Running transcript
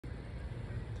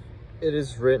It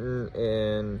is written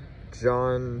in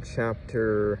John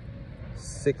chapter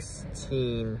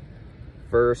 16,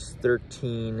 verse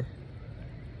 13.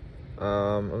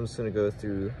 I'm just going to go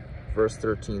through verse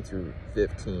 13 through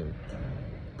 15.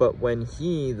 But when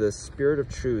he, the Spirit of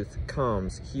truth,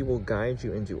 comes, he will guide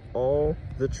you into all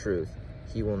the truth.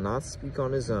 He will not speak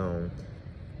on his own.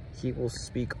 He will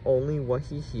speak only what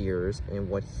he hears, and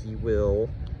what he will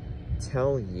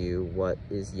tell you what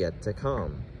is yet to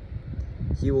come.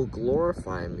 He will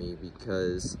glorify me,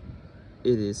 because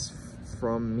it is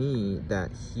from me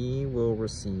that he will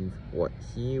receive what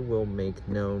he will make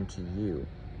known to you.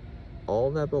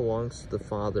 All that belongs to the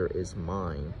Father is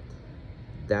mine.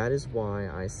 That is why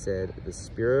I said the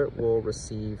Spirit will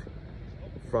receive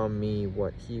from me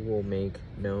what he will make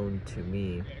known to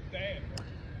me.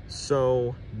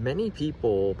 So many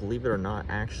people, believe it or not,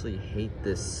 actually hate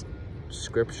this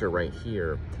scripture right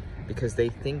here, because they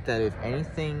think that if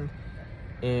anything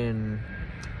in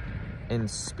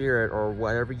spirit, or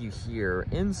whatever you hear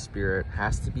in spirit,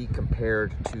 has to be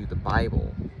compared to the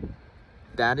Bible.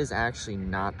 That is actually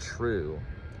not true.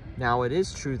 Now, it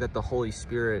is true that the Holy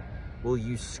Spirit will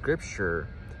use scripture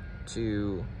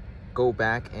to go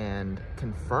back and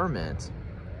confirm it,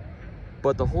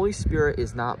 but the Holy Spirit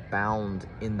is not bound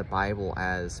in the Bible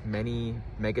as many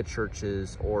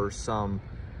megachurches or some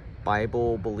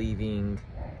Bible-believing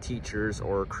teachers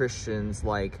or Christians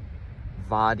like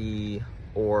Vadi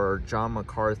or John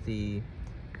McCarthy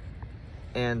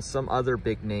and some other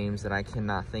big names that I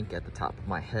cannot think at the top of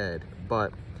my head.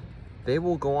 But they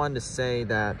will go on to say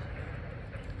that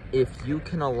if you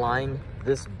can align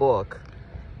this book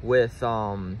with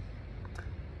what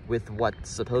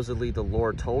supposedly the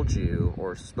Lord told you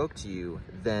or spoke to you,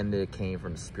 then it came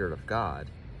from the Spirit of God.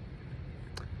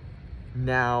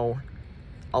 Now,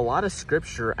 a lot of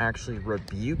scripture actually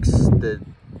rebukes the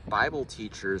Bible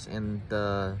teachers and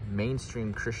the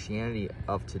mainstream Christianity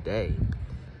of today.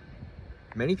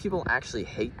 Many people actually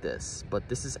hate this, but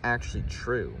this is actually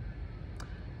true.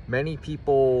 Many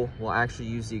people will actually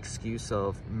use the excuse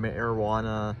of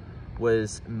marijuana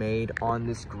was made on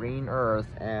this green earth,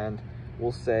 and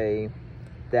will say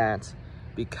that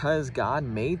because God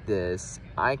made this,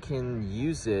 I can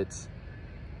use it.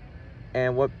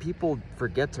 And what people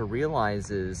forget to realize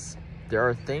is there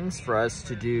are things for us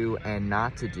to do and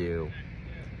not to do.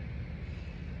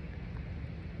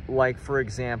 Like, for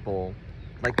example,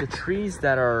 like the trees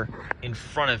that are in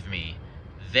front of me,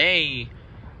 they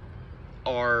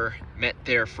are meant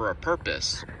there for a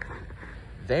purpose.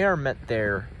 They are meant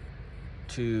there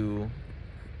to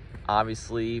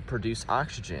obviously produce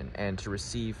oxygen and to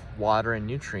receive water and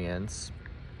nutrients.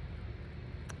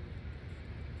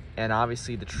 And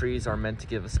obviously the trees are meant to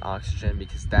give us oxygen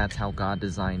because that's how God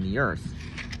designed the earth.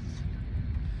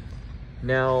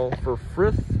 Now, for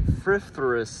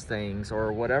frivolous things,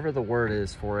 or whatever the word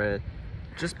is for it,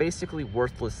 just basically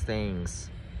worthless things,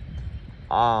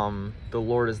 the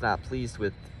Lord is not pleased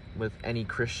with any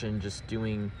Christian just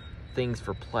doing things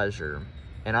for pleasure.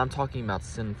 And I'm talking about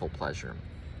sinful pleasure.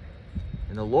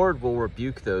 And the Lord will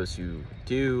rebuke those who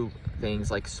do things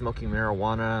like smoking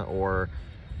marijuana or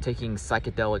taking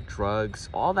psychedelic drugs.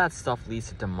 All that stuff leads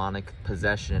to demonic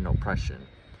possession and oppression.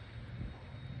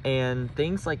 And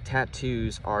things like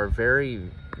tattoos are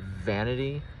very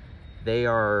vanity. They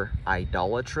are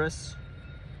idolatrous.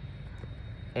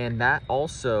 And that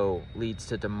also leads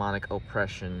to demonic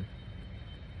oppression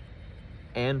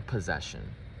and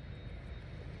possession.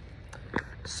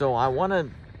 So I want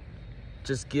to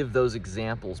just give those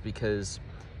examples, because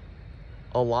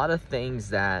a lot of things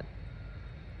that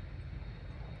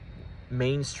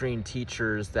mainstream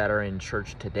teachers that are in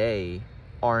church today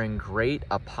are in great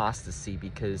apostasy,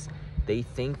 because they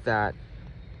think that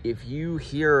if you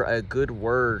hear a good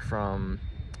word from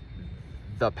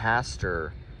the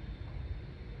pastor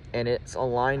and it's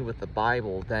aligned with the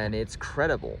Bible, then it's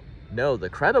credible. No, the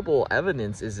credible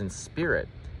evidence is in spirit.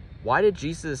 Why did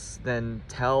Jesus then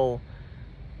tell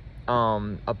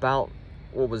about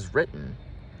what was written,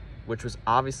 which was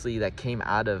obviously that came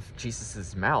out of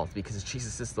Jesus's mouth, because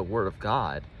Jesus is the Word of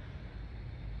God?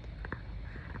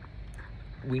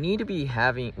 We need to be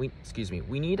having,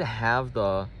 we need to have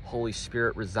the Holy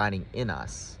Spirit residing in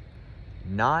us,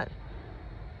 not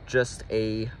just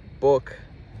a book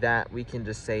that we can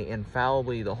just say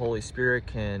infallibly the Holy Spirit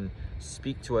can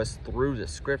speak to us through the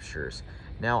scriptures.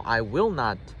 Now, I will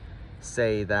not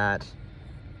say that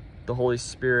the Holy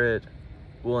Spirit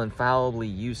will infallibly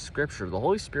use scripture. The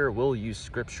Holy Spirit will use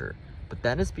scripture, but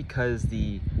that is because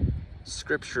the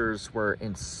scriptures were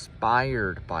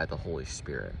inspired by the Holy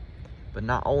Spirit. But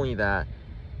not only that,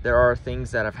 there are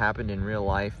things that have happened in real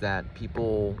life that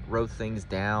people wrote things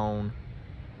down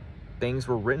things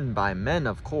were written by men,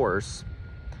 of course.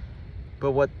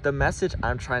 But what the message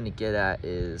I'm trying to get at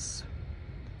is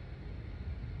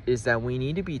that we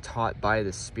need to be taught by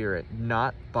the Spirit,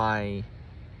 not by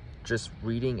just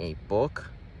reading a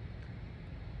book,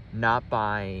 not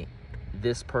by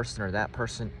this person or that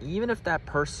person, even if that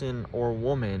person or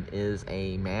woman is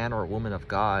a man or woman of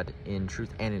God in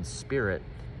truth and in spirit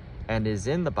and is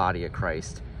in the body of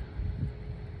Christ.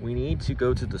 We need to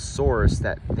go to the source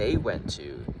that they went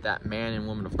to, that man and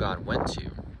woman of God went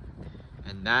to,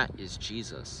 and that is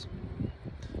Jesus.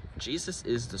 Jesus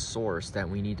is the source that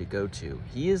we need to go to.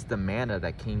 He is the manna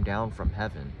that came down from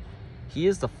heaven. He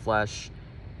is the flesh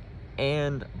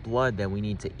and blood that we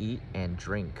need to eat and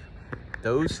drink.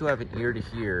 Those who have an ear to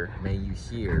hear, may you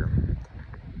hear.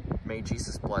 May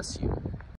Jesus bless you.